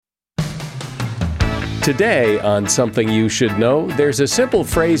Today on Something You Should Know, there's a simple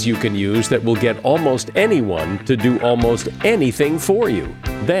phrase you can use that will get almost anyone to do almost anything for you.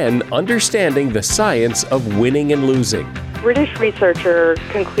 Then, understanding the science of winning and losing. British researcher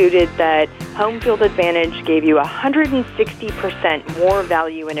concluded that home field advantage gave you 160% more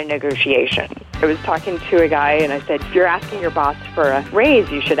value in a negotiation. I was talking to a guy and I said, if you're asking your boss for a raise,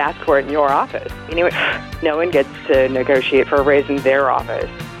 you should ask for it in your office. And he went, no one gets to negotiate for a raise in their office.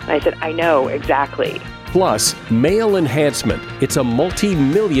 And I said, I know, exactly. Plus, male enhancement. It's a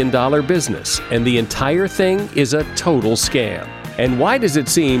multi-million-dollar business, and the entire thing is a total scam. And why does it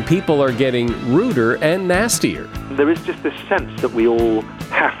seem people are getting ruder and nastier? There is just this sense that we all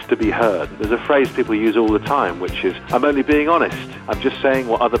have to be heard. There's a phrase people use all the time, which is, I'm only being honest. I'm just saying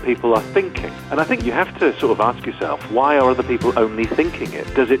what other people are thinking. And I think you have to sort of ask yourself, why are other people only thinking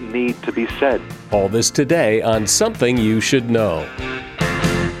it? Does it need to be said? All this today on Something You Should Know.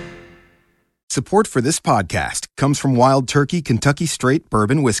 Support for this podcast comes from Wild Turkey Kentucky Straight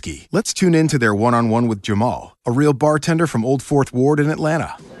Bourbon Whiskey. Let's tune in to their one-on-one with Jamal, a real bartender from Old Fourth Ward in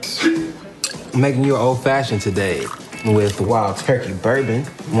Atlanta. I'm making you an old-fashioned today with Wild Turkey Bourbon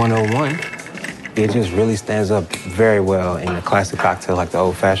 101. It just really stands up very well in a classic cocktail like the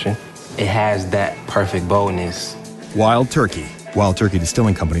old-fashioned. It has that perfect boldness. Wild Turkey. Wild Turkey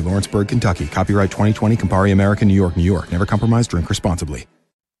Distilling Company, Lawrenceburg, Kentucky. Copyright 2020, Campari American, New York, New York. Never compromise, drink responsibly.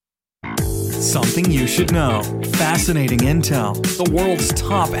 Something you should know. Fascinating intel, the world's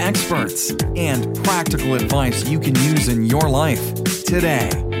top experts, and practical advice you can use in your life.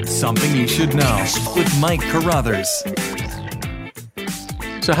 Today, Something You Should Know with Mike Carruthers.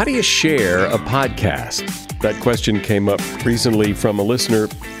 So how do you share a podcast? That question came up recently from a listener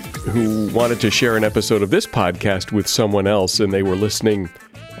who wanted to share an episode of this podcast with someone else, and they were listening,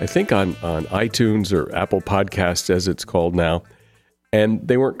 I think, on iTunes or Apple Podcasts, as it's called now. And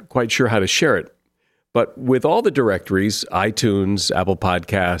they weren't quite sure how to share it. But with all the directories, iTunes, Apple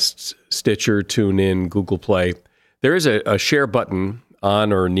Podcasts, Stitcher, TuneIn, Google Play, there is a share button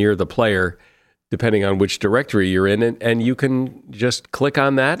on or near the player, depending on which directory you're in, and you can just click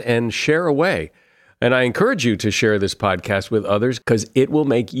on that and share away. And I encourage you to share this podcast with others because it will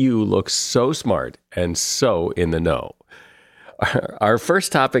make you look so smart and so in the know. Our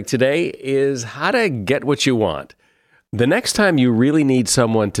first topic today is how to get what you want. The next time you really need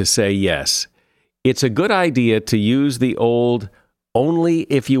someone to say yes, it's a good idea to use the old only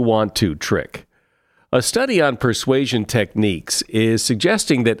if you want to trick. A study on persuasion techniques is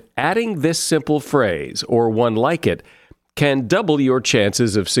suggesting that adding this simple phrase, or one like it, can double your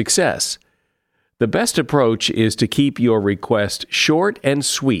chances of success. The best approach is to keep your request short and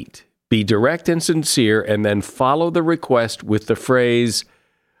sweet, be direct and sincere, and then follow the request with the phrase,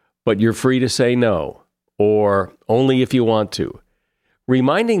 but you're free to say no. Or only if you want to.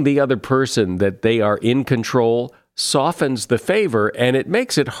 Reminding the other person that they are in control softens the favor, and it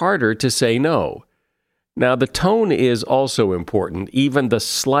makes it harder to say no. Now, the tone is also important. Even the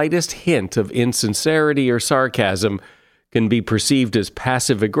slightest hint of insincerity or sarcasm can be perceived as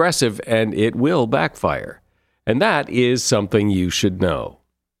passive-aggressive, and it will backfire. And that is something you should know.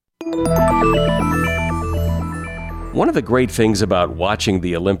 One of the great things about watching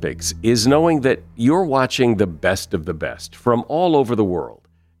the Olympics is knowing that you're watching the best of the best from all over the world.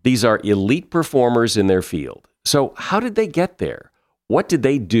 These are elite performers in their field. So how did they get there? What did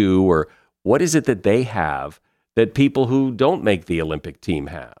they do, or what is it that they have that people who don't make the Olympic team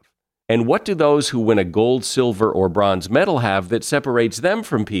have? And what do those who win a gold, silver, or bronze medal have that separates them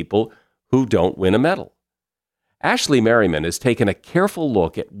from people who don't win a medal? Ashley Merriman has taken a careful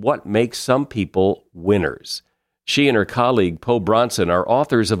look at what makes some people winners. She and her colleague, Poe Bronson, are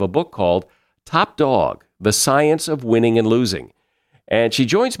authors of a book called Top Dog, The Science of Winning and Losing. And she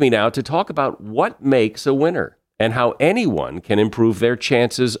joins me now to talk about what makes a winner and how anyone can improve their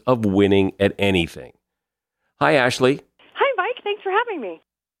chances of winning at anything. Hi, Ashley. Hi, Mike. Thanks for having me.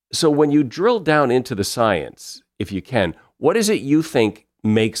 So when you drill down into the science, if you can, what is it you think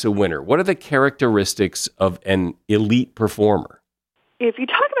makes a winner? What are the characteristics of an elite performer? If you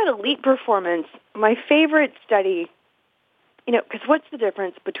talk about elite performance, my favorite study, because what's the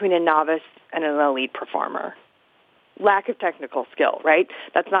difference between a novice and an elite performer? Lack of technical skill, right?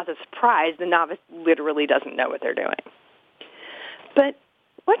 That's not a surprise. The novice literally doesn't know what they're doing. But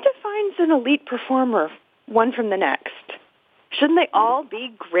what defines an elite performer one from the next? Shouldn't they all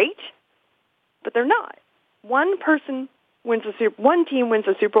be great? But they're not. One team wins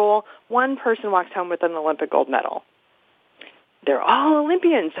a Super Bowl, one person walks home with an Olympic gold medal. They're all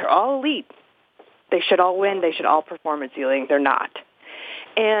Olympians. They're all elite. They should all win. They should all perform at ceiling. They're not.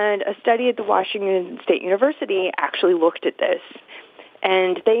 And a study at the Washington State University actually looked at this.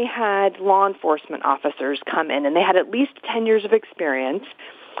 And they had law enforcement officers come in, and they had at least 10 years of experience,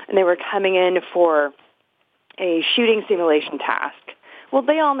 and they were coming in for a shooting simulation task. Well,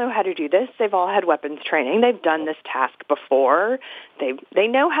 they all know how to do this. They've all had weapons training. They've done this task before. They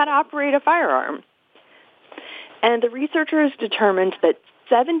know how to operate a firearm. And the researchers determined that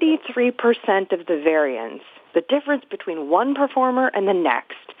 73% of the variance, the difference between one performer and the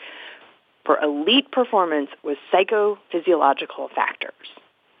next, for elite performance was psychophysiological factors.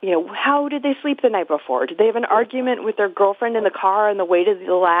 How did they sleep the night before? Did they have an argument with their girlfriend in the car on the way to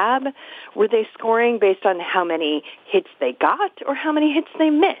the lab? Were they scoring based on how many hits they got or how many hits they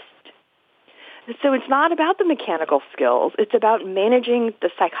missed? So it's not about the mechanical skills. It's about managing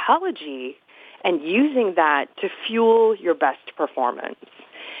the psychology and using that to fuel your best performance.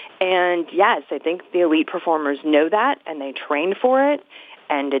 And yes, I think the elite performers know that and they train for it.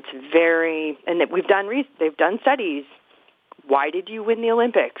 And it's they've done studies. Why did you win the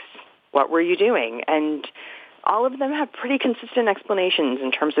Olympics? What were you doing? And all of them have pretty consistent explanations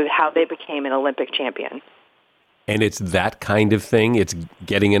in terms of how they became an Olympic champion. And it's that kind of thing? It's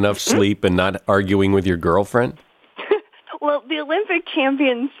getting enough sleep and not arguing with your girlfriend? Well, the Olympic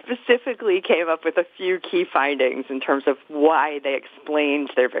champions specifically came up with a few key findings in terms of why they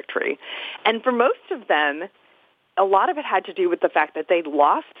explained their victory. And for most of them, a lot of it had to do with the fact that they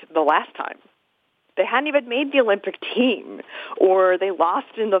lost the last time. They hadn't even made the Olympic team, or they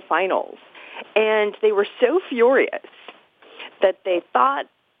lost in the finals. And they were so furious that they thought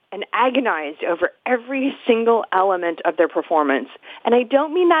and agonized over every single element of their performance. And I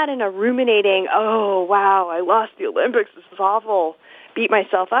don't mean that in a ruminating, oh, wow, I lost the Olympics, this is awful, beat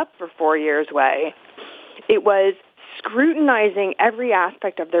myself up for 4 years way. It was scrutinizing every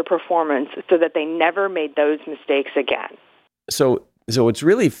aspect of their performance so that they never made those mistakes again. So it's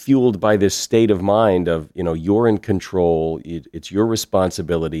really fueled by this state of mind of, you're in control. It's your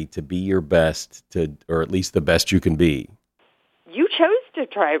responsibility to be your best, or at least the best you can be. You chose to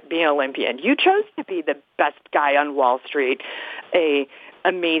try being an Olympian. You chose to be the best guy on Wall Street, an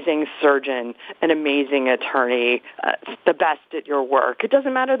amazing surgeon, an amazing attorney, the best at your work. It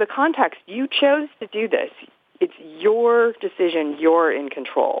doesn't matter the context. You chose to do this. It's your decision. You're in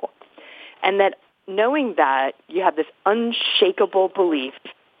control. And that knowing that you have this unshakable belief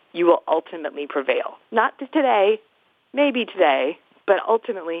you will ultimately prevail. Not today, maybe today, but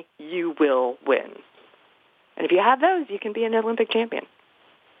ultimately you will win. And if you have those, you can be an Olympic champion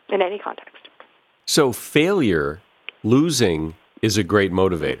in any context. So failure, losing, is a great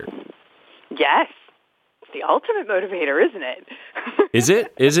motivator. Yes. It's the ultimate motivator, isn't it? Is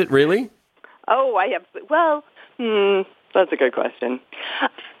it? Is it really? Oh, that's a good question.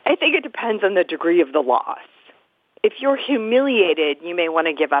 I think it depends on the degree of the loss. If you're humiliated, you may want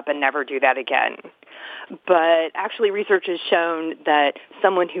to give up and never do that again. But actually, research has shown that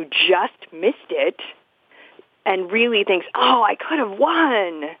someone who just missed it and really thinks, oh, I could have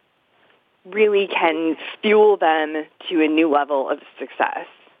won, really can fuel them to a new level of success.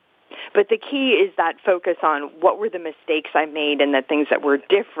 But the key is that focus on what were the mistakes I made and the things that were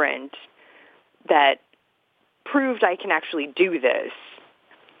different that proved I can actually do this.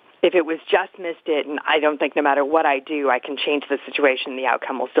 If it was just missed it, and I don't think no matter what I do, I can change the situation, the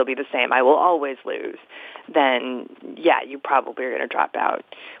outcome will still be the same, I will always lose, then, yeah, you probably are going to drop out.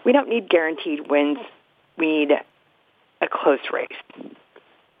 We don't need guaranteed wins. We need a close race.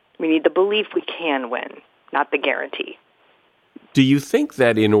 We need the belief we can win, not the guarantee. Do you think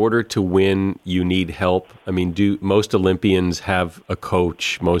that in order to win, you need help? I mean, do most Olympians have a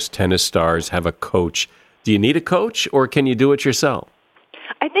coach? Most tennis stars have a coach. Do you need a coach, or can you do it yourself?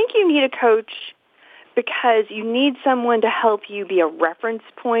 I think you need a coach because you need someone to help you be a reference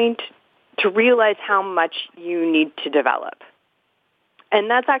point to realize how much you need to develop.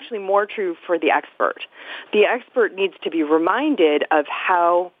 And that's actually more true for the expert. The expert needs to be reminded of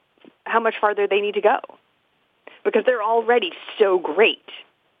how much farther they need to go because they're already so great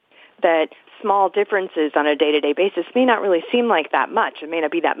that small differences on a day-to-day basis may not really seem like that much. It may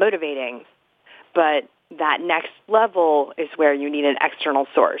not be that motivating, but that next level is where you need an external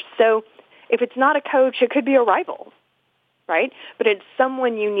source. So if it's not a coach, it could be a rival, right? But it's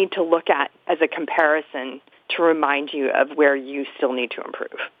someone you need to look at as a comparison to remind you of where you still need to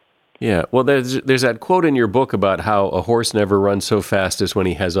improve. Yeah, well, there's that quote in your book about how a horse never runs so fast as when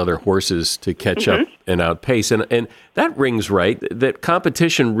he has other horses to catch up and outpace. And that rings right, that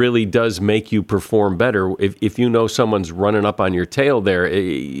competition really does make you perform better. If you know someone's running up on your tail there,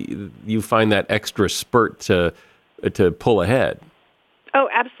 you find that extra spurt to pull ahead. Oh,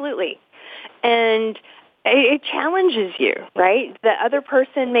 absolutely. And it challenges you, right? The other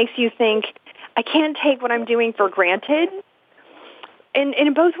person makes you think, I can't take what I'm doing for granted.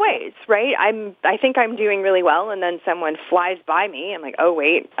 in both ways, right? I think I'm doing really well, and then someone flies by me. I'm like, oh,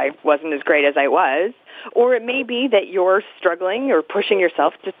 wait, I wasn't as great as I was. Or it may be that you're struggling or pushing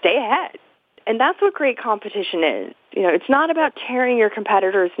yourself to stay ahead. And that's what great competition is. It's not about tearing your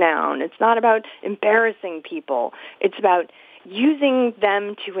competitors down. It's not about embarrassing people. It's about using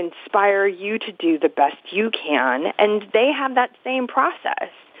them to inspire you to do the best you can. And they have that same process.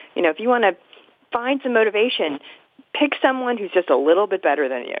 If you want to find some motivation, pick someone who's just a little bit better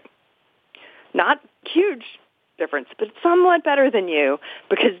than you. Not huge difference, but somewhat better than you,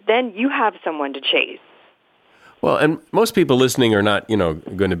 because then you have someone to chase. Well, and most people listening are not,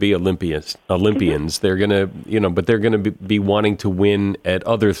 going to be Olympians. They're going to, but they're going to be wanting to win at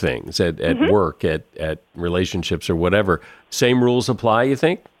other things, at work, at relationships or whatever. Same rules apply, you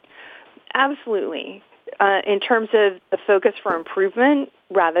think? Absolutely. In terms of the focus for improvement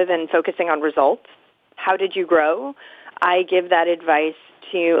rather than focusing on results, how did you grow? I give that advice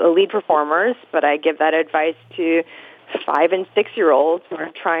to elite performers, but I give that advice to 5- and 6-year-olds who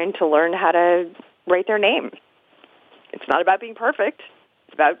are trying to learn how to write their name. It's not about being perfect.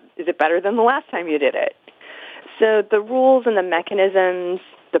 It's about, is it better than the last time you did it? So the rules and the mechanisms,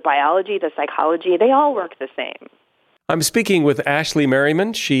 the biology, the psychology, they all work the same. I'm speaking with Ashley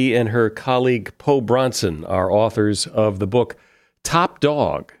Merriman. She and her colleague Poe Bronson are authors of the book Top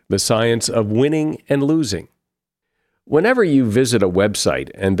Dog, The Science of Winning and Losing. Whenever you visit a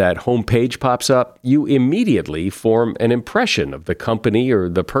website and that homepage pops up, you immediately form an impression of the company or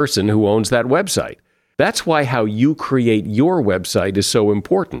the person who owns that website. That's why how you create your website is so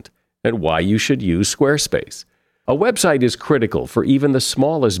important and why you should use Squarespace. A website is critical for even the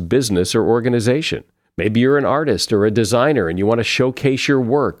smallest business or organization. Maybe you're an artist or a designer and you want to showcase your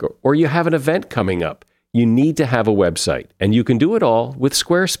work, or you have an event coming up. You need to have a website, and you can do it all with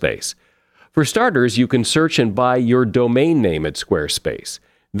Squarespace. For starters, you can search and buy your domain name at Squarespace.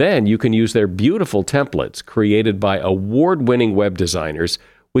 Then you can use their beautiful templates created by award-winning web designers,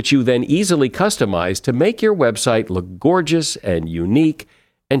 which you then easily customize to make your website look gorgeous and unique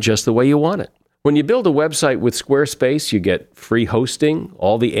and just the way you want it. When you build a website with Squarespace, you get free hosting,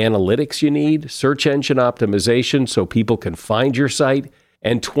 all the analytics you need, search engine optimization so people can find your site,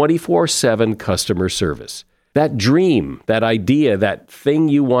 and 24/7 customer service. That dream, that idea, that thing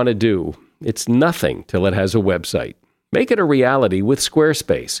you want to do, it's nothing till it has a website. Make it a reality with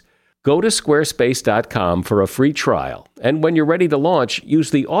Squarespace. Go to squarespace.com for a free trial, and when you're ready to launch,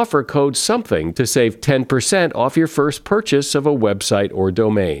 use the offer code SOMETHING to save 10% off your first purchase of a website or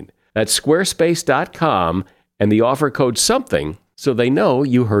domain. That's squarespace.com and the offer code SOMETHING so they know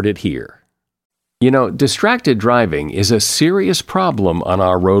you heard it here. Distracted driving is a serious problem on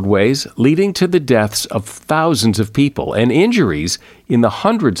our roadways, leading to the deaths of thousands of people and injuries in the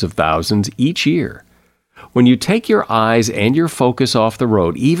hundreds of thousands each year. When you take your eyes and your focus off the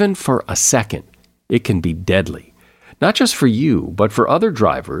road, even for a second, it can be deadly. Not just for you, but for other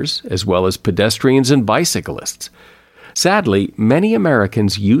drivers, as well as pedestrians and bicyclists. Sadly, many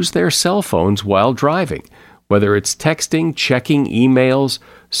Americans use their cell phones while driving, whether it's texting, checking emails,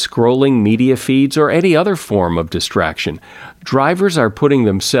 scrolling media feeds, or any other form of distraction. Drivers are putting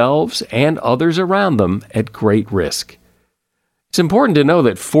themselves and others around them at great risk. It's important to know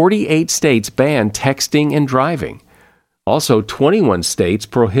that 48 states ban texting and driving. Also, 21 states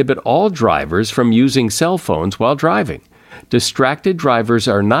prohibit all drivers from using cell phones while driving. Distracted drivers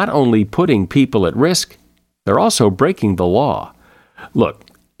are not only putting people at risk, they're also breaking the law. Look,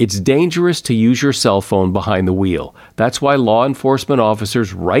 it's dangerous to use your cell phone behind the wheel. That's why law enforcement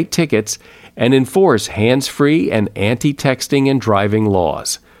officers write tickets and enforce hands-free and anti-texting and driving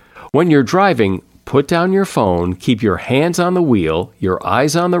laws. When you're driving, put down your phone, keep your hands on the wheel, your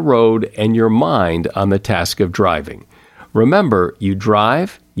eyes on the road, and your mind on the task of driving. Remember, you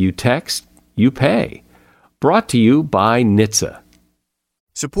drive, you text, you pay. Brought to you by NHTSA.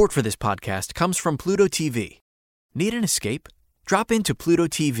 Support for this podcast comes from Pluto TV. Need an escape? Drop into Pluto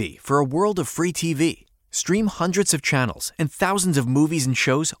TV for a world of free TV. Stream hundreds of channels and thousands of movies and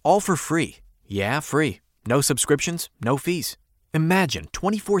shows all for free. Yeah, free. No subscriptions, no fees. Imagine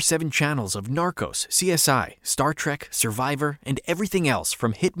 24/7 channels of Narcos, CSI, Star Trek, Survivor, and everything else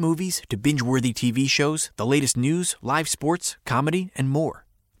from hit movies to binge-worthy TV shows, the latest news, live sports, comedy, and more.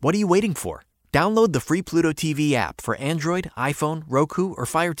 What are you waiting for? Download the free Pluto TV app for Android, iPhone, Roku, or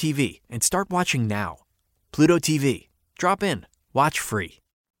Fire TV and start watching now. Pluto TV. Drop in. Watch free.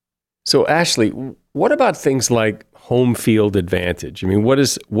 So, Ashley, what about things like home field advantage? I mean, what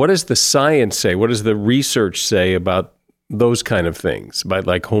does the science say? What does the research say about those kind of things, about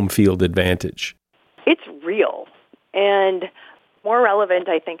like home field advantage? It's real and more relevant,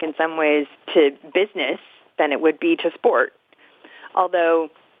 I think, in some ways to business than it would be to sport. although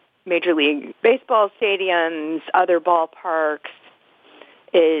Major League Baseball stadiums, other ballparks,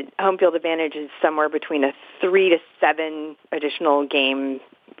 home field advantage is somewhere between a 3 to 7 additional games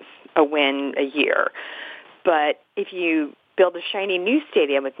a win a year. But if you build a shiny new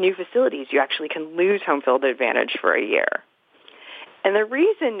stadium with new facilities, you actually can lose home field advantage for a year. And the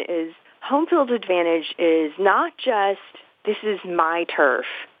reason is home field advantage is not just, this is my turf.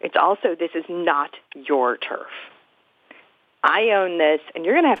 It's also, this is not your turf. I own this, and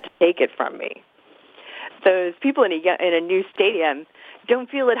you're going to have to take it from me. Those people in a new stadium don't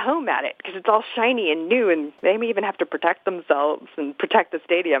feel at home at it because it's all shiny and new, and they may even have to protect themselves and protect the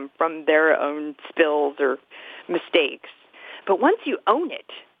stadium from their own spills or mistakes. But once you own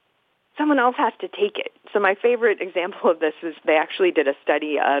it, someone else has to take it. So my favorite example of this is they actually did a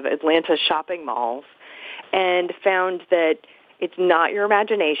study of Atlanta shopping malls and found that it's not your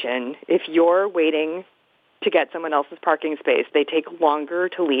imagination. If you're waiting to get someone else's parking space, they take longer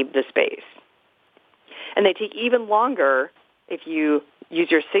to leave the space. And they take even longer if you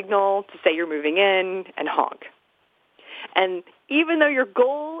use your signal to say you're moving in and honk. And even though your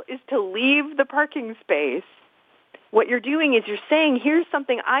goal is to leave the parking space, what you're doing is you're saying, here's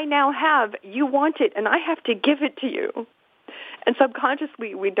something I now have, you want it, and I have to give it to you. And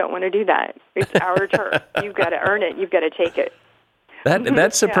subconsciously, we don't want to do that. It's our turf. You've got to earn it. You've got to take it.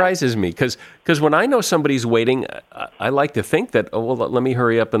 That surprises me, because when I know somebody's waiting, I like to think that, let me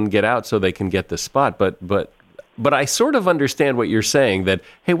hurry up and get out so they can get the spot. But I sort of understand what you're saying, that,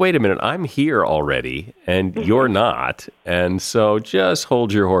 hey, wait a minute, I'm here already, and you're not, and so just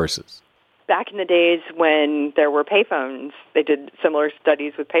hold your horses. Back in the days when there were payphones, they did similar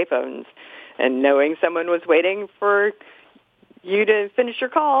studies with payphones, and knowing someone was waiting for you to finish your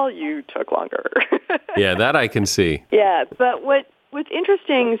call, you took longer. Yeah, that I can see. Yeah, but what's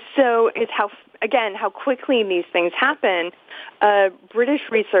interesting, is how quickly these things happen. A British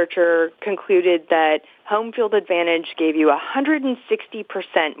researcher concluded that home field advantage gave you 160%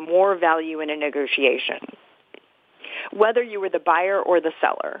 more value in a negotiation, whether you were the buyer or the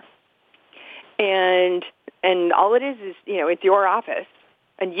seller. And all it is, it's your office,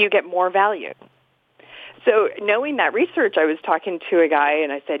 and you get more value. So knowing that research, I was talking to a guy,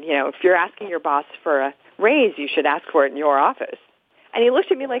 and I said, if you're asking your boss for a raise, you should ask for it in your office. And he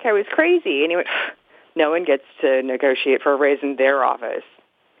looked at me like I was crazy, and he went, no one gets to negotiate for a raise in their office.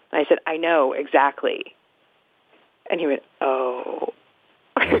 And I said, I know, exactly. And he went, oh.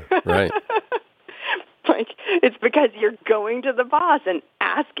 Right. It's because you're going to the boss and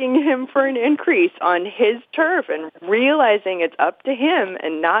asking him for an increase on his turf and realizing it's up to him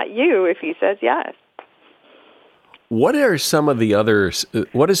and not you if he says yes. What is some of the other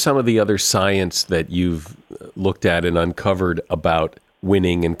science that you've looked at and uncovered about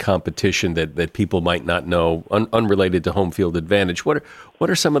winning and competition that people might not know, unrelated to home field advantage? What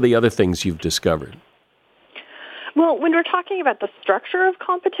are some of the other things you've discovered? Well, when we're talking about the structure of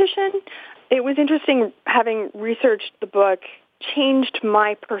competition, it was interesting having researched the book changed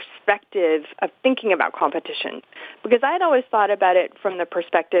my perspective of thinking about competition, because I had always thought about it from the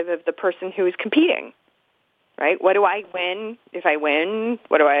perspective of the person who is competing. Right? What do I win? If I win,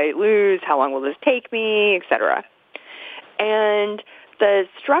 what do I lose? How long will this take me, et cetera? And the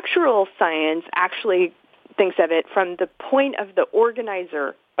structural science actually thinks of it from the point of the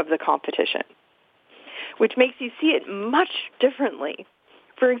organizer of the competition, which makes you see it much differently.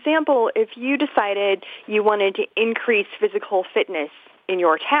 For example, if you decided you wanted to increase physical fitness in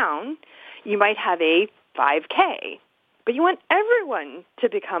your town, you might have a 5K. But you want everyone to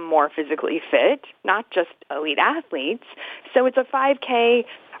become more physically fit, not just elite athletes. So it's a 5K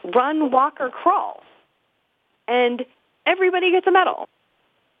run, walk, or crawl. And everybody gets a medal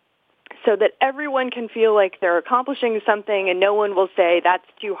so that everyone can feel like they're accomplishing something and no one will say, that's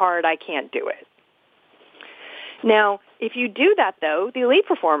too hard, I can't do it. Now, if you do that, though, the elite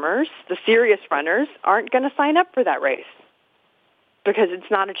performers, the serious runners, aren't going to sign up for that race because it's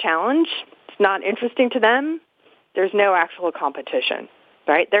not a challenge. It's not interesting to them. There's no actual competition,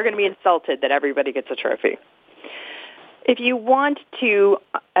 right? They're going to be insulted that everybody gets a trophy. If you want to,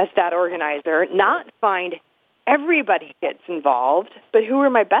 as that organizer, not find everybody gets involved, but who are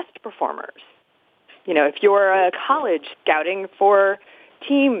my best performers? If you're a college scouting for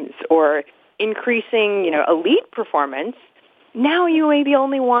teams or increasing, elite performance, now you maybe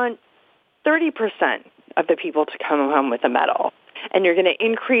only want 30% of the people to come home with a medal, and you're going to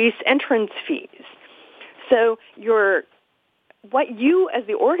increase entrance fees. So what you as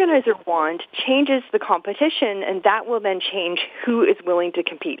the organizer want changes the competition, and that will then change who is willing to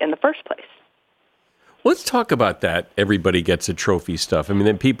compete in the first place. Let's talk about that. Everybody gets a trophy stuff. I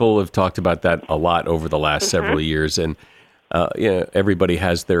mean, people have talked about that a lot over the last several years, and everybody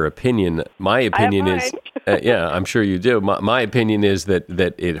has their opinion. My opinion is, I'm sure you do. My opinion is that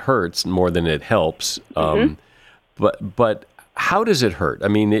it hurts more than it helps. But how does it hurt? I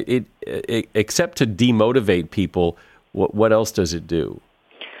mean, it except to demotivate people, what else does it do?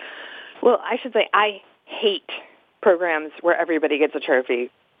 Well, I should say I hate programs where everybody gets a trophy.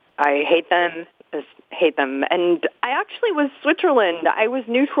 I hate them. Just hate them. And I actually was Switzerland. I was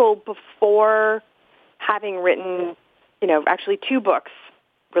neutral before having written, actually 2 books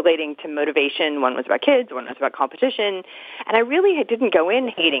relating to motivation. One was about kids, one was about competition. And I really didn't go in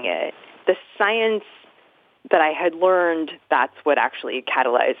hating it. The science that I had learned, that's what actually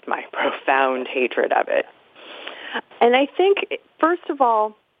catalyzed my profound hatred of it. And I think, first of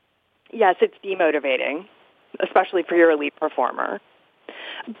all, yes, it's demotivating, especially for your elite performer.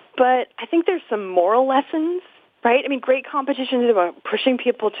 But I think there's some moral lessons, right? I mean, great competition is about pushing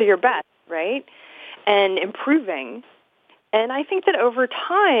people to your best, right? And improving. And I think that over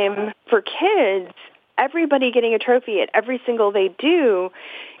time, for kids, everybody getting a trophy at every single they do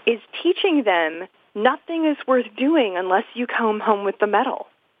is teaching them nothing is worth doing unless you come home with the medal.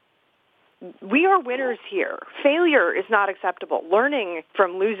 We are winners here. Failure is not acceptable. Learning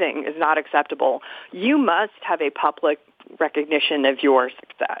from losing is not acceptable. You must have a public recognition of your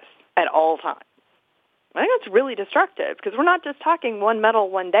success at all times. I think that's really destructive because we're not just talking one medal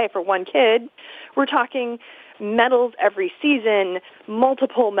one day for one kid. We're talking medals every season,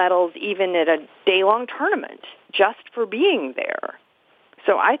 multiple medals even at a day-long tournament just for being there.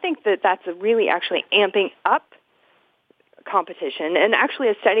 So I think that that's really actually amping up competition. And actually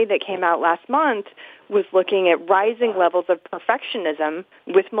a study that came out last month was looking at rising levels of perfectionism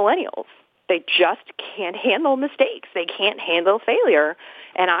with millennials. They just can't handle mistakes. They can't handle failure.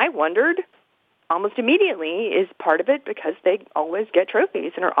 And I wondered almost immediately, is part of it because they always get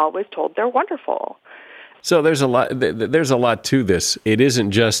trophies and are always told they're wonderful? So there's a lot to this. It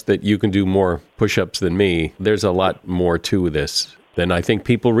isn't just that you can do more push-ups than me. There's a lot more to this than I think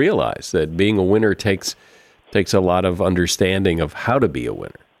people realize, that being a winner takes a lot of understanding of how to be a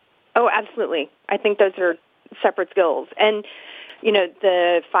winner. Oh, absolutely. I think those are separate skills. And,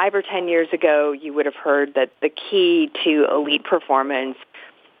 the 5 or 10 years ago, you would have heard that the key to elite performance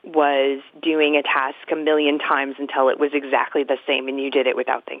was doing a task a million times until it was exactly the same and you did it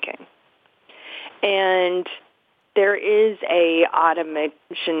without thinking. And there is a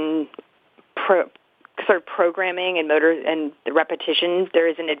automation sort of programming and motor and the repetition. There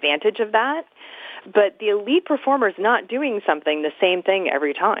is an advantage of that. But the elite performer is not doing something the same thing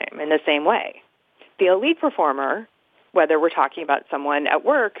every time in the same way. The elite performer, whether we're talking about someone at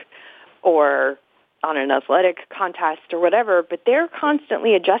work or on an athletic contest or whatever, but they're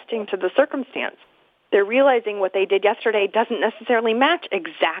constantly adjusting to the circumstance. They're realizing what they did yesterday doesn't necessarily match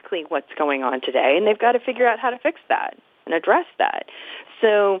exactly what's going on today, and they've got to figure out how to fix that and address that.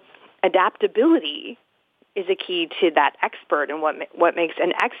 So adaptability is a key to that expert, and what makes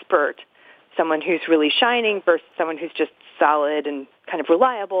an expert someone who's really shining versus someone who's just solid and kind of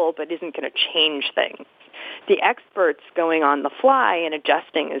reliable but isn't going to change things. The expert's going on the fly and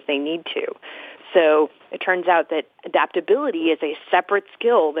adjusting as they need to. So it turns out that adaptability is a separate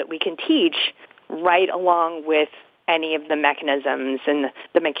skill that we can teach right along with any of the mechanisms and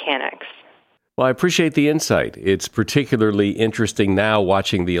the mechanics. Well, I appreciate the insight. It's particularly interesting now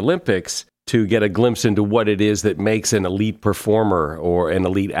watching the Olympics to get a glimpse into what it is that makes an elite performer or an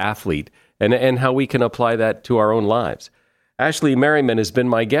elite athlete and how we can apply that to our own lives. Ashley Merriman has been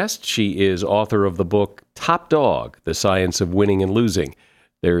my guest. She is author of the book Top Dog, The Science of Winning and Losing.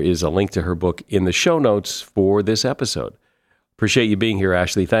 There is a link to her book in the show notes for this episode. Appreciate you being here,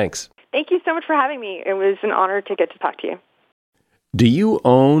 Ashley. Thanks. Thank you so much for having me. It was an honor to get to talk to you. Do you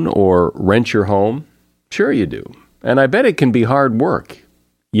own or rent your home? Sure you do. And I bet it can be hard work.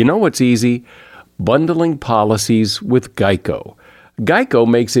 You know what's easy? Bundling policies with Geico. Geico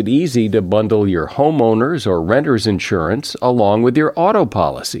makes it easy to bundle your homeowner's or renter's insurance along with your auto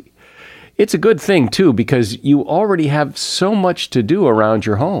policy. It's a good thing, too, because you already have so much to do around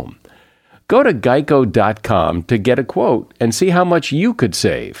your home. Go to geico.com to get a quote and see how much you could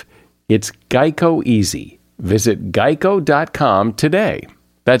save. It's Geico Easy. Visit geico.com today.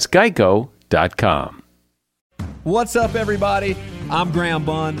 That's geico.com. What's up, everybody? I'm Graham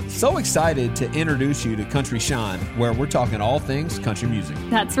Bunn. So excited to introduce you to Country Shine, where we're talking all things country music.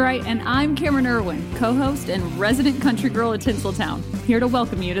 That's right, and I'm Cameron Irwin, co-host and resident country girl at Tinseltown, here to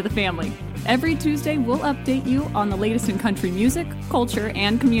welcome you to the family. Every Tuesday, we'll update you on the latest in country music, culture,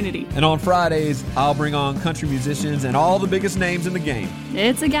 and community. And on Fridays, I'll bring on country musicians and all the biggest names in the game.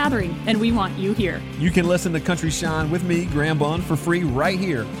 It's a gathering, and we want you here. You can listen to Country Shine with me, Graham Bunn, for free right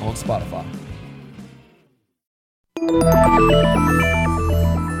here on Spotify.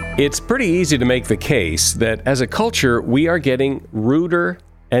 It's pretty easy to make the case that as a culture, we are getting ruder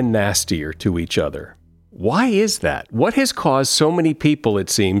and nastier to each other. Why is that? What has caused so many people, it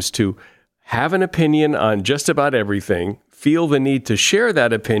seems, to have an opinion on just about everything, feel the need to share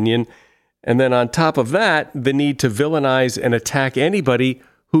that opinion, and then on top of that, the need to villainize and attack anybody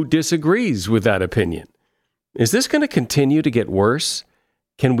who disagrees with that opinion? Is this going to continue to get worse?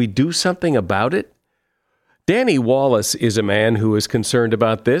 Can we do something about it? Danny Wallace is a man who is concerned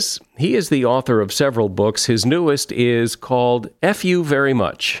about this. He is the author of several books. His newest is called F You Very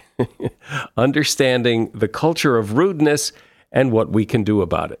Much, Understanding the Culture of Rudeness and What We Can Do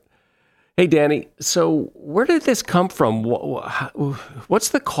About It. Hey, Danny, so where did this come from? What's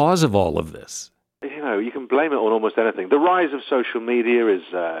the cause of all of this? You know, you can blame it on almost anything. The rise of social media is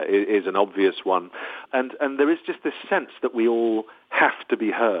an obvious one, and there is just this sense that we all have to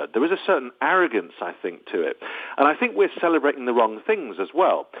be heard. There is a certain arrogance, I think, to it, and I think we're celebrating the wrong things as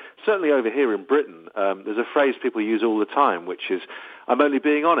well. Certainly over here in Britain, there's a phrase people use all the time, which is, "I'm only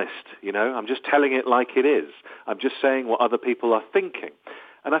being honest." You know, I'm just telling it like it is. I'm just saying what other people are thinking.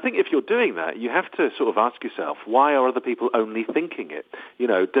 And I think if you're doing that, you have to sort of ask yourself, why are other people only thinking it? You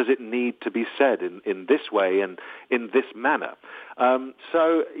know, does it need to be said in this way and in this manner?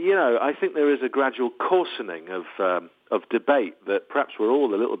 So, you know, I think there is a gradual coarsening of debate that perhaps we're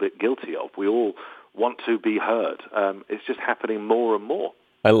all a little bit guilty of. We all want to be heard. It's just happening more and more.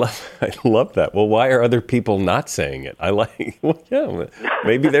 I love that. Well, why are other people not saying it?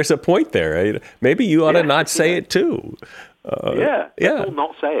 Maybe there's a point there. Maybe you ought to not say it too. Let's all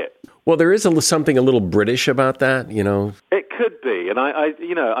not say it. Well, there is something a little British about that, you know. It could be, and I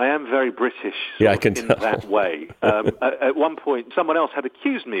am very British. I can tell. That way. At one point, someone else had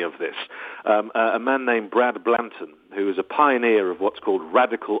accused me of this. A man named Brad Blanton, who is a pioneer of what's called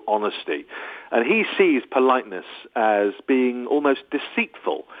radical honesty, and he sees politeness as being almost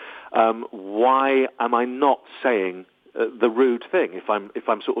deceitful. Why am I not saying the rude thing if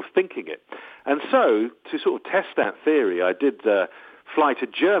I'm sort of thinking it? And so to sort of test that theory, I did fly to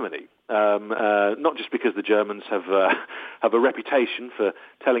Germany. Not just because the Germans have a reputation for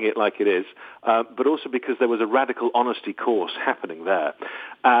telling it like it is, but also because there was a radical honesty course happening there.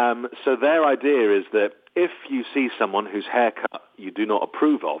 So their idea is that if you see someone whose haircut you do not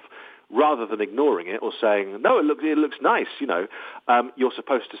approve of, rather than ignoring it or saying, "No, it looks nice," you know, you're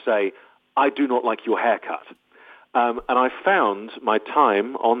supposed to say, "I do not like your haircut." And I found my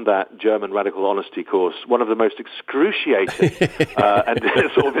time on that German radical honesty course one of the most excruciating and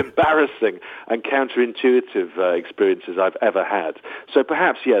sort of embarrassing and counterintuitive experiences I've ever had. So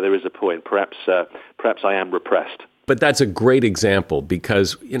perhaps, there is a point. Perhaps I am repressed. But that's a great example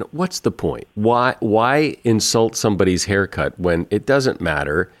because, you know, what's the point? Why insult somebody's haircut when it doesn't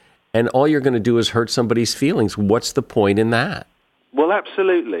matter and all you're going to do is hurt somebody's feelings? What's the point in that? Well,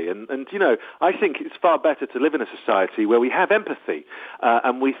 absolutely. And you know, I think it's far better to live in a society where we have empathy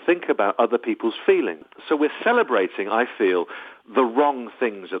and we think about other people's feelings. So we're celebrating, I feel, the wrong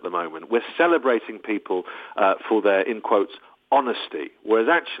things at the moment. We're celebrating people for their, in quotes, honesty, whereas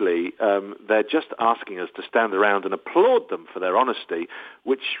actually they're just asking us to stand around and applaud them for their honesty,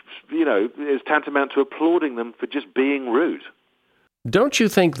 which, you know, is tantamount to applauding them for just being rude. Don't you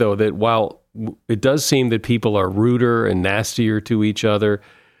think, though, that while it does seem that people are ruder and nastier to each other,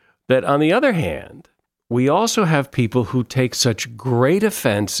 that on the other hand, we also have people who take such great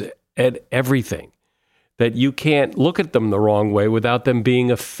offense at everything that you can't look at them the wrong way without them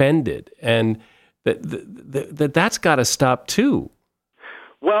being offended, and that's got to stop too.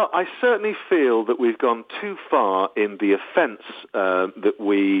 Well, I certainly feel that we've gone too far in the offense that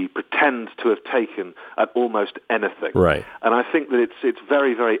we pretend to have taken at almost anything. Right. And I think that it's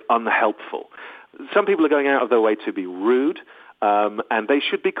very, very unhelpful. Some people are going out of their way to be rude, and they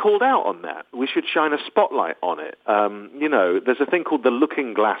should be called out on that. We should shine a spotlight on it. You know, there's a thing called the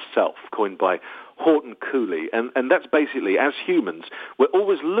looking glass self, coined by Horton Cooley, and that's basically, as humans, we're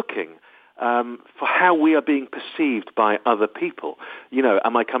always looking for how we are being perceived by other people. You know,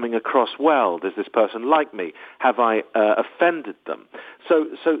 am I coming across well? Does this person like me? Have I offended them? So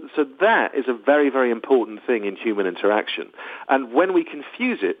that is a very, very important thing in human interaction. And when we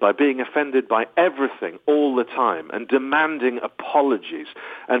confuse it by being offended by everything all the time and demanding apologies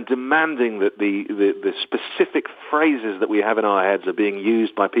and demanding that the specific phrases that we have in our heads are being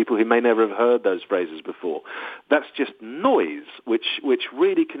used by people who may never have heard those phrases before, that's just noise, which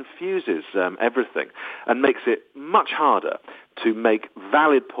really confuses everything and makes it much harder to make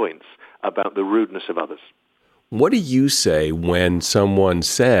valid points about the rudeness of others. What do you say when someone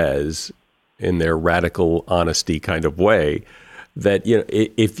says, in their radical honesty kind of way, that,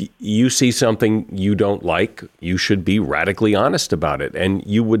 if you see something you don't like, you should be radically honest about it. And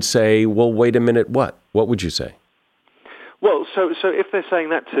you would say, well, wait a minute, what? What would you say? Well, so if they're saying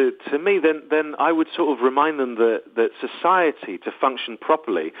that to me, then I would sort of remind them that society, to function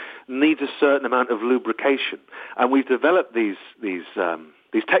properly, needs a certain amount of lubrication, and we've developed these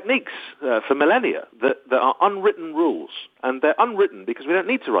techniques for millennia that are unwritten rules, and they're unwritten because we don't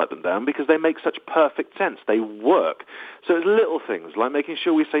need to write them down because they make such perfect sense. They work. So it's little things like making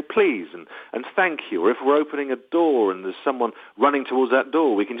sure we say please and thank you, or if we're opening a door and there's someone running towards that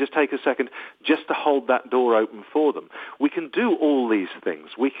door, we can just take a second just to hold that door open for them. We can do all these things.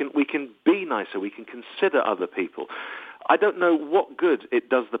 We can be nicer. We can consider other people. I don't know what good it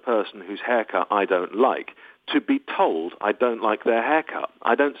does the person whose haircut I don't like to be told I don't like their haircut.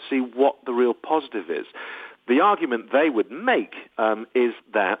 I don't see what the real positive is. The argument they would make is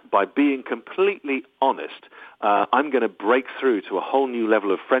that by being completely honest, I'm going to break through to a whole new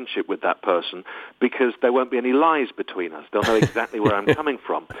level of friendship with that person because there won't be any lies between us. They'll know exactly where I'm coming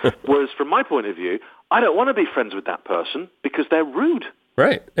from. Whereas from my point of view, I don't want to be friends with that person because they're rude.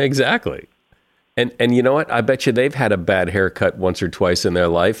 Right, exactly. And you know what? I bet you they've had a bad haircut once or twice in their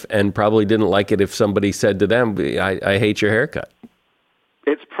life and probably didn't like it if somebody said to them, I hate your haircut.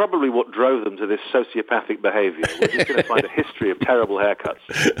 It's probably what drove them to this sociopathic behavior. We're just going to find a history of terrible haircuts.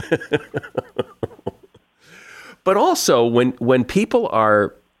 But also, when people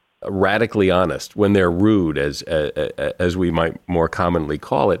are radically honest, when they're rude, as we might more commonly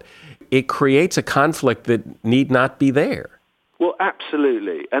call it, it creates a conflict that need not be there. Well,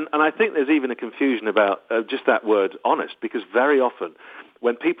 absolutely. And I think there's even a confusion about just that word honest, because very often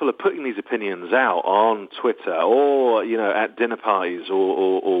when people are putting these opinions out on Twitter or, at dinner parties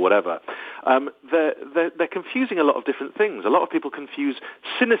or whatever, they're confusing a lot of different things. A lot of people confuse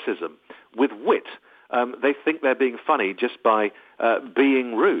cynicism with wit. They think they're being funny just by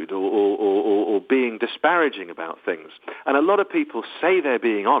being rude or being disparaging about things. And a lot of people say they're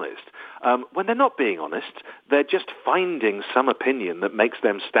being honest. When they're not being honest, they're just finding some opinion that makes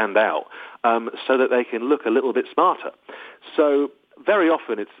them stand out so that they can look a little bit smarter. So very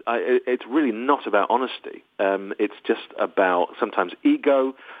often it's really not about honesty. It's just about sometimes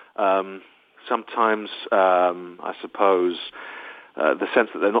ego, sometimes, I suppose, the sense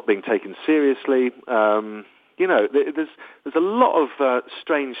that they're not being taken seriously. There's a lot of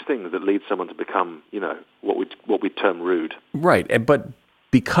strange things that lead someone to become, what we term rude. Right, but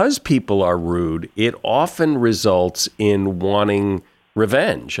because people are rude, it often results in wanting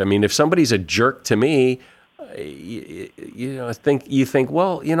revenge. I mean, if somebody's a jerk to me, you think,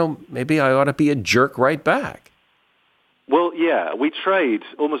 well, maybe I ought to be a jerk right back. Well, yeah, we trade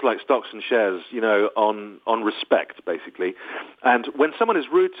almost like stocks and shares, on respect, basically. And when someone is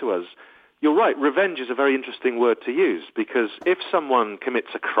rude to us, you're right, revenge is a very interesting word to use, because if someone commits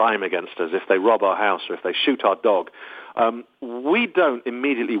a crime against us, if they rob our house or if they shoot our dog, we don't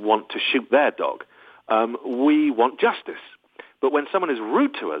immediately want to shoot their dog. We want justice. But when someone is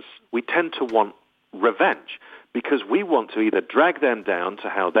rude to us, we tend to want revenge, because we want to either drag them down to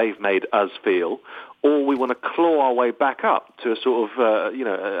how they've made us feel, or we want to claw our way back up to a sort of,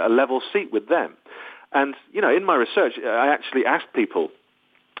 a level seat with them. And, in my research, I actually asked people,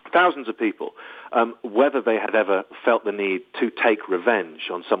 thousands of people, whether they had ever felt the need to take revenge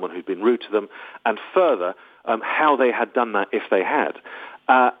on someone who'd been rude to them, and further, how they had done that if they had.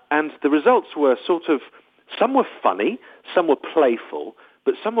 And the results were sort of, some were funny, some were playful,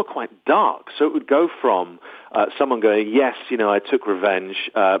 but some were quite dark. So it would go from someone going, yes, I took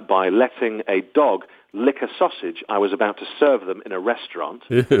revenge by letting a dog lick a sausage I was about to serve them in a restaurant.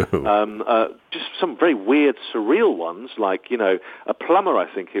 Just some very weird, surreal ones, like, a plumber,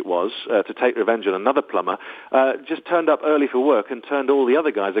 I think it was, to take revenge on another plumber, just turned up early for work and turned all the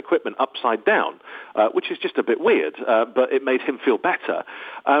other guys' equipment upside down, which is just a bit weird, but it made him feel better.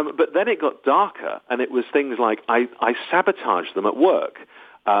 But then it got darker, and it was things like, I sabotaged them at work.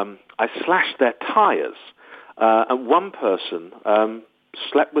 I slashed their tires, and one person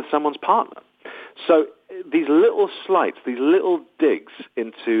slept with someone's partner. So these little slights, these little digs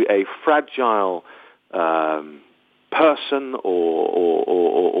into a fragile person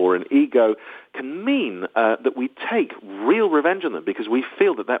or an ego can mean that we take real revenge on them, because we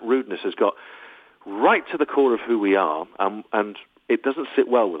feel that rudeness has got right to the core of who we are, and it doesn't sit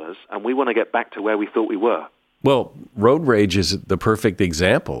well with us, and we want to get back to where we thought we were. Well, road rage is the perfect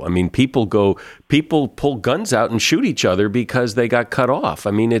example. I mean, people pull guns out and shoot each other because they got cut off.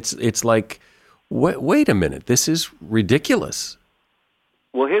 I mean, it's like, wait a minute, this is ridiculous.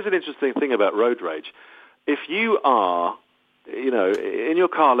 Well, here's an interesting thing about road rage. If you are in your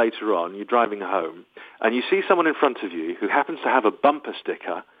car later on, you're driving home, and you see someone in front of you who happens to have a bumper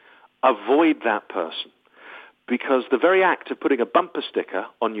sticker, avoid that person. Because the very act of putting a bumper sticker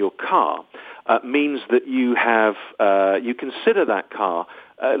on your car means that you consider that car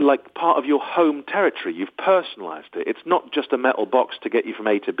like part of your home territory. You've personalized it. It's not just a metal box to get you from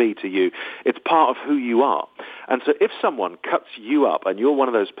A to B to you. It's part of who you are. And so if someone cuts you up and you're one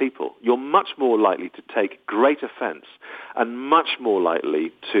of those people, you're much more likely to take great offense and much more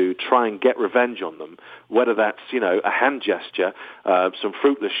likely to try and get revenge on them, whether that's, a hand gesture, some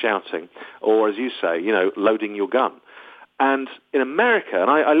fruitless shouting, or, as you say, loading your gun. And in America, and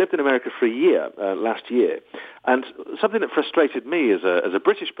I lived in America for a year last year, and something that frustrated me as a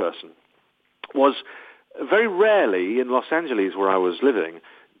British person was very rarely in Los Angeles, where I was living,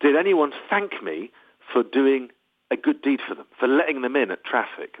 did anyone thank me for doing a good deed for them, for letting them in at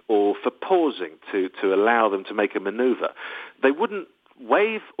traffic, or for pausing to allow them to make a maneuver. They wouldn't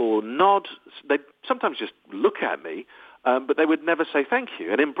wave or nod. They'd sometimes just look at me, but they would never say thank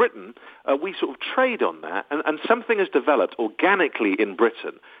you. And in Britain, we sort of trade on that, and something has developed organically in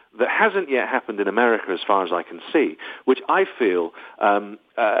Britain that hasn't yet happened in America as far as I can see, which I feel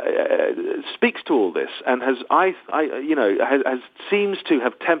speaks to all this and seems to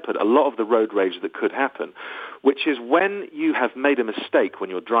have tempered a lot of the road rage that could happen, which is when you have made a mistake when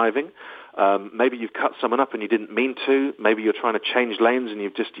you're driving. Maybe you've cut someone up and you didn't mean to. Maybe you're trying to change lanes and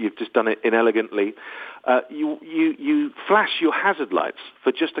you've just done it inelegantly. You flash your hazard lights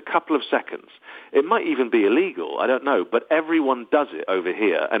for just a couple of seconds. It might even be illegal, I don't know, but everyone does it over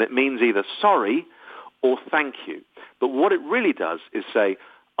here, and it means either sorry or thank you. But what it really does is say,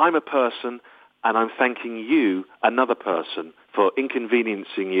 I'm a person and I'm thanking you, another person, for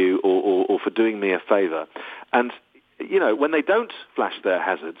inconveniencing you or for doing me a favor. And when they don't flash their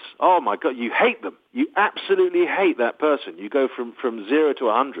hazards, oh my God, you hate them. You absolutely hate that person. You go from 0 to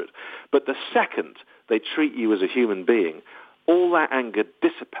 100. But the second they treat you as a human being, all that anger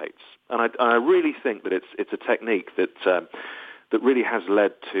dissipates. And I really think that it's a technique that really has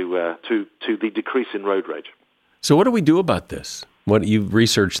led to the decrease in road rage. So what do we do about this? You've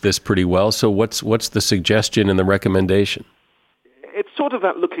researched this pretty well. So what's the suggestion and the recommendation? It's sort of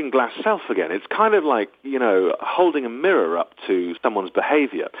that looking glass self again. It's kind of like, holding a mirror up to someone's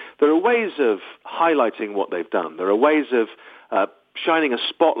behavior. There are ways of highlighting what they've done. There are ways of shining a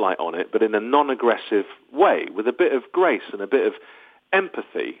spotlight on it, but in a non-aggressive way, with a bit of grace and a bit of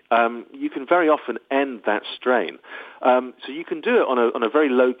empathy. You can very often end that strain. So you can do it on a very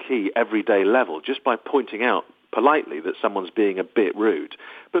low-key, everyday level, just by pointing out politely that someone's being a bit rude,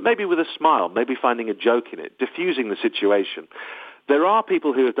 but maybe with a smile, maybe finding a joke in it, diffusing the situation. There are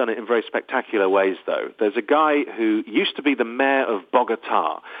people who have done it in very spectacular ways, though. There's a guy who used to be the mayor of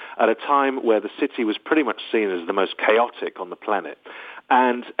Bogota at a time where the city was pretty much seen as the most chaotic on the planet.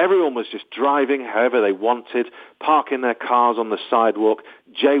 And everyone was just driving however they wanted, parking their cars on the sidewalk,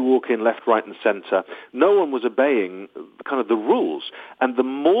 jaywalking left, right, and center. No one was obeying kind of the rules. And the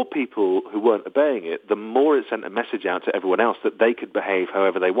more people who weren't obeying it, the more it sent a message out to everyone else that they could behave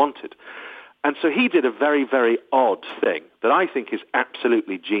however they wanted. And so he did a very, very odd thing that I think is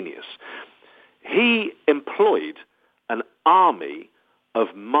absolutely genius. He employed an army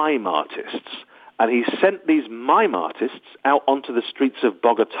of mime artists, and he sent these mime artists out onto the streets of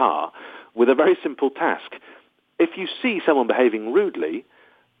Bogota with a very simple task. If you see someone behaving rudely,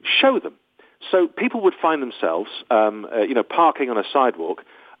 show them. So people would find themselves, parking on a sidewalk,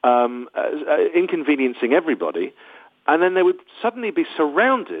 inconveniencing everybody, and then they would suddenly be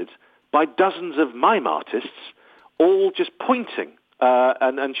surrounded by dozens of mime artists, all just pointing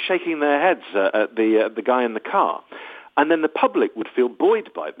and shaking their heads at the guy in the car. And then the public would feel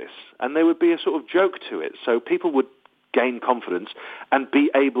buoyed by this, and there would be a sort of joke to it. So people would gain confidence and be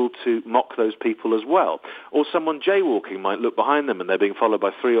able to mock those people as well. Or someone jaywalking might look behind them and they're being followed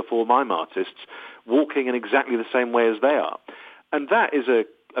by 3 or 4 mime artists walking in exactly the same way as they are. And that is a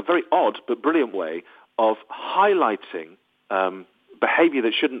very odd but brilliant way of highlighting behavior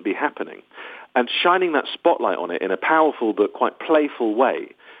that shouldn't be happening and shining that spotlight on it in a powerful but quite playful way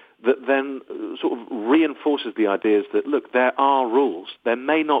that then sort of reinforces the ideas that, look, there are rules. There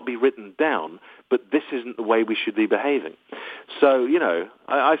may not be written down, but this isn't the way we should be behaving. So,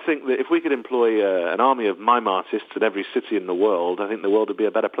 I think that if we could employ an army of mime artists in every city in the world, I think the world would be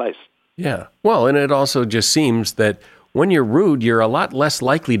a better place. Yeah. Well, and it also just seems that when you're rude, you're a lot less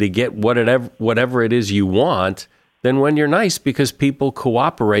likely to get whatever it is you want than when you're nice, because people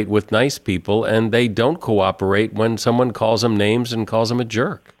cooperate with nice people and they don't cooperate when someone calls them names and calls them a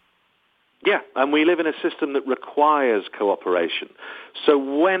jerk. Yeah, and we live in a system that requires cooperation. So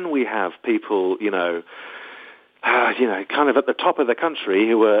when we have people, kind of at the top of the country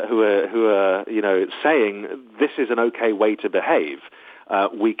who are saying this is an okay way to behave.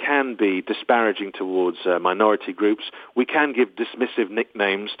 We can be disparaging towards minority groups. We can give dismissive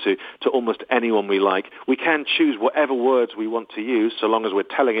nicknames to almost anyone we like. We can choose whatever words we want to use so long as we're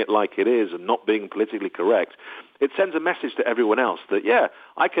telling it like it is and not being politically correct. It sends a message to everyone else that, yeah,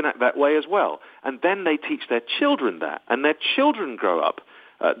 I can act that way as well. And then they teach their children that, and their children grow up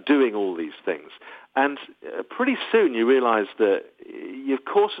doing all these things. And pretty soon you realize that you've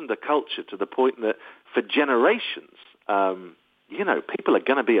coarsened a culture to the point that for generations, people are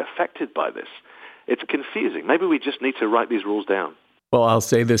going to be affected by this. It's confusing. Maybe we just need to write these rules down. Well, I'll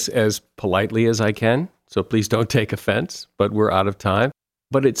say this as politely as I can, so please don't take offense, but we're out of time.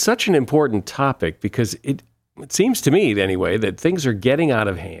 But it's such an important topic because it seems to me, anyway, that things are getting out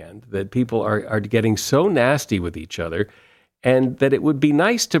of hand, that people are getting so nasty with each other, and that it would be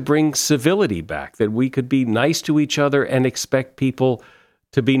nice to bring civility back, that we could be nice to each other and expect people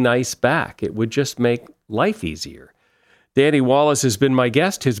to be nice back. It would just make life easier. Danny Wallace has been my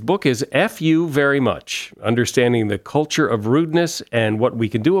guest. His book is F You Very Much, Understanding the Culture of Rudeness and What We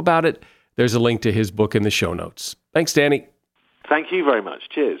Can Do About It. There's a link to his book in the show notes. Thanks, Danny. Thank you very much.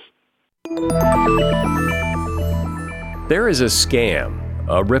 Cheers. There is a scam,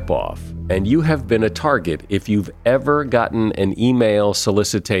 a ripoff, and you have been a target if you've ever gotten an email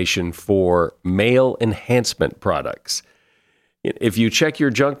solicitation for male enhancement products. If you check your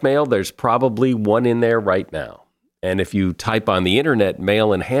junk mail, there's probably one in there right now. And if you type on the internet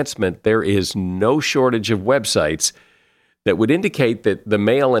male enhancement, there is no shortage of websites that would indicate that the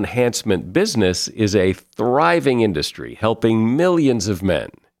male enhancement business is a thriving industry, helping millions of men.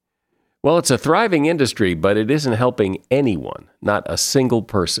 Well, it's a thriving industry, but it isn't helping anyone, not a single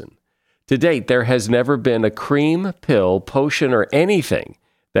person. To date, there has never been a cream, pill, potion, or anything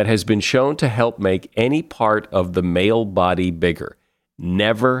that has been shown to help make any part of the male body bigger.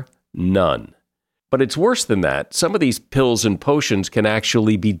 Never, none. But it's worse than that. Some of these pills and potions can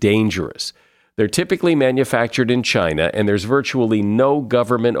actually be dangerous. They're typically manufactured in China, and there's virtually no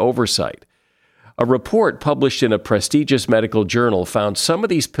government oversight. A report published in a prestigious medical journal found some of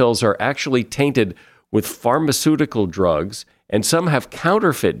these pills are actually tainted with pharmaceutical drugs, and some have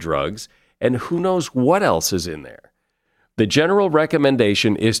counterfeit drugs, and who knows what else is in there. The general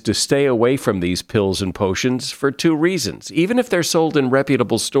recommendation is to stay away from these pills and potions for two reasons, even if they're sold in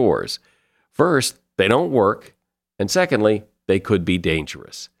reputable stores. First, they don't work, and secondly, they could be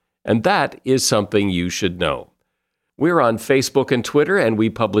dangerous. And that is something you should know. We're on Facebook and Twitter, and we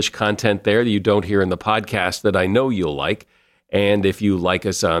publish content there that you don't hear in the podcast that I know you'll like. And if you like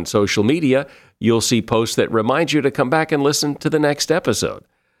us on social media, you'll see posts that remind you to come back and listen to the next episode.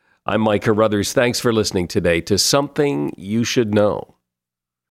 I'm Mike Carruthers. Thanks for listening today to Something You Should Know.